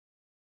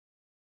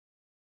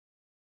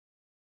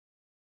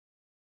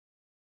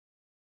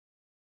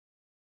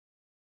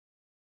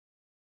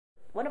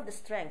one of the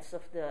strengths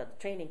of the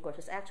training course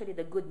is actually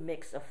the good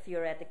mix of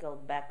theoretical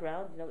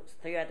background,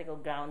 theoretical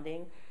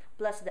grounding,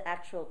 plus the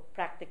actual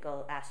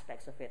practical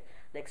aspects of it,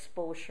 the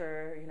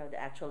exposure,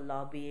 the actual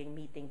lobbying,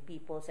 meeting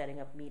people, setting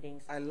up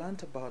meetings. I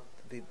learned about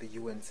the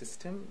UN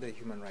system, the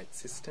human rights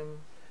system,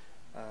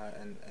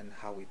 and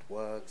how it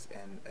works,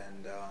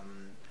 and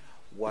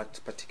what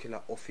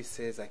particular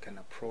offices I can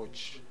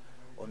approach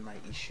on my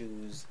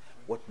issues,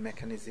 what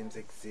mechanisms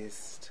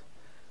exist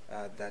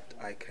that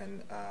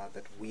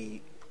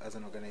we as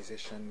an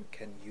organization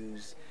can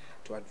use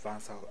to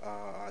advance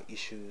our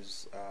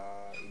issues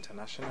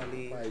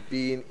internationally. By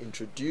being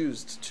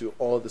introduced to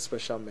all the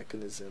special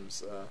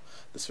mechanisms,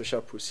 the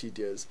special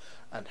procedures,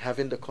 and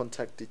having the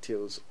contact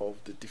details of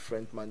the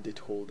different mandate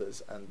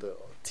holders and the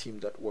team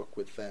that work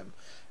with them,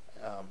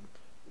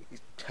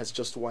 it has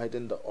just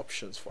widened the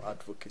options for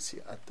advocacy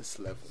at this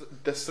level.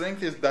 The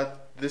strength is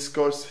that this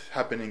course is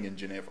happening in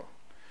Geneva,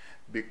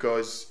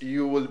 because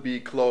you will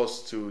be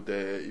close to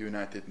the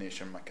United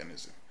Nations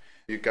mechanism.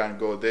 You can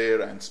go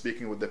there and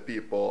speaking with the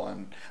people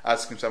and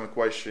asking some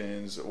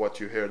questions, what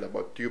you heard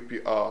about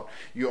UPR,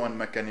 UN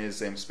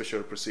mechanism,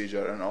 special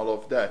procedure, and all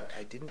of that.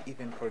 I didn't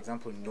even, for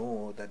example,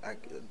 know that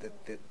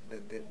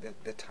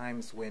the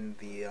times when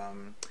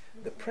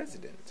the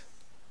president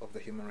of the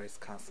Human Rights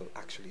Council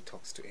actually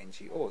talks to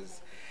NGOs,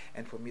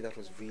 and for me that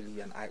was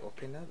really an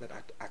eye-opener, that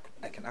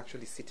I can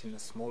actually sit in a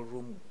small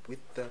room with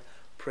the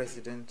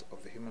president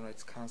of the Human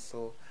Rights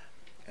Council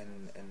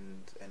and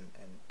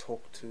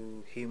talk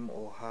to him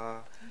or her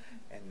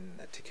and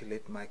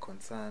articulate my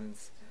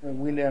concerns.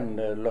 We learned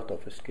a lot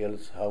of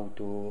skills, how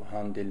to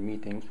handle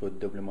meetings with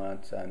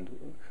diplomats and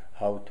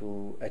how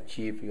to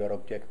achieve your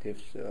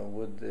objectives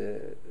with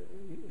the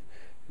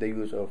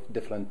use of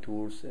different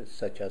tools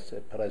such as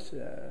press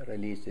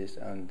releases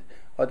and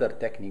other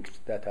techniques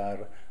that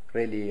are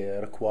really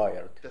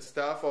required. The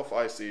staff of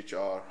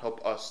ISHR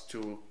help us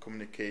to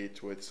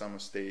communicate with some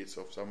states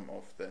of some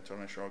of the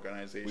international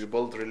organizations. We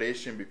build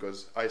relation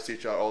because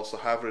ISHR also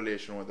have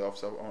relation with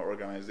other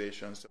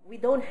organizations. We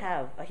don't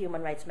have a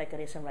human rights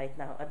mechanism right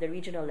now at the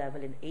regional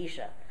level in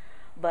Asia.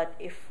 But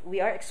if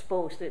we are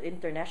exposed to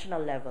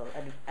international level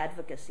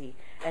advocacy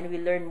and we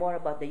learn more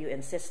about the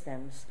UN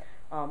systems,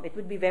 it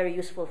would be very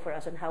useful for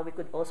us on how we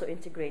could also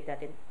integrate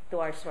that into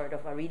our sort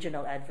of a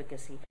regional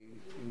advocacy.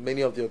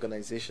 Many of the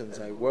organizations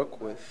I work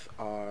with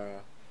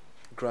are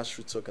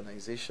grassroots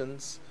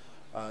organizations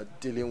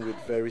dealing with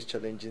very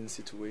challenging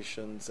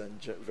situations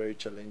and very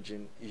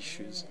challenging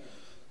issues.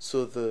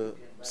 So the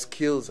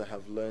skills I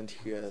have learned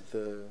here,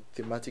 the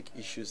thematic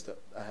issues that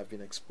I have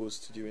been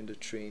exposed to during the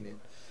training,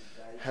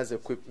 has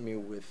equipped me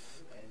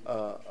with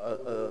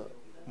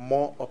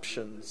more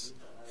options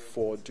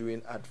for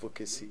doing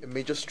advocacy. A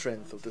major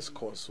strength of this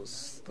course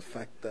was the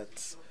fact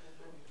that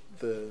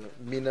the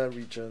MENA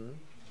region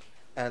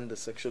and the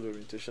sexual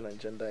orientation and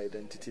gender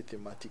identity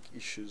thematic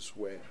issues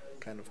were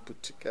kind of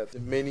put together.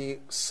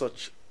 Many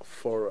such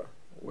fora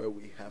where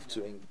we have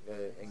to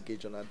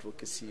engage on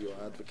advocacy or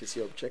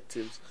advocacy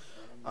objectives,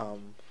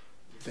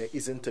 there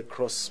isn't a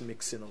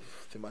cross-mixing of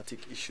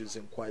thematic issues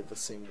in quite the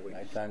same way.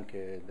 I thank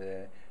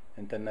the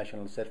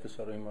International Service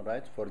for Human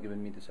Rights for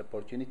giving me this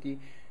opportunity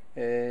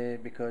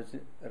because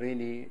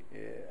really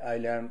I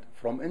learned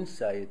from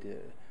inside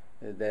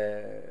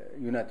the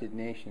United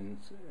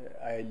Nations.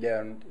 I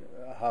learned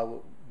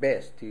how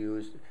best to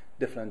use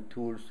different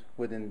tools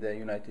within the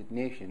United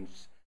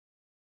Nations.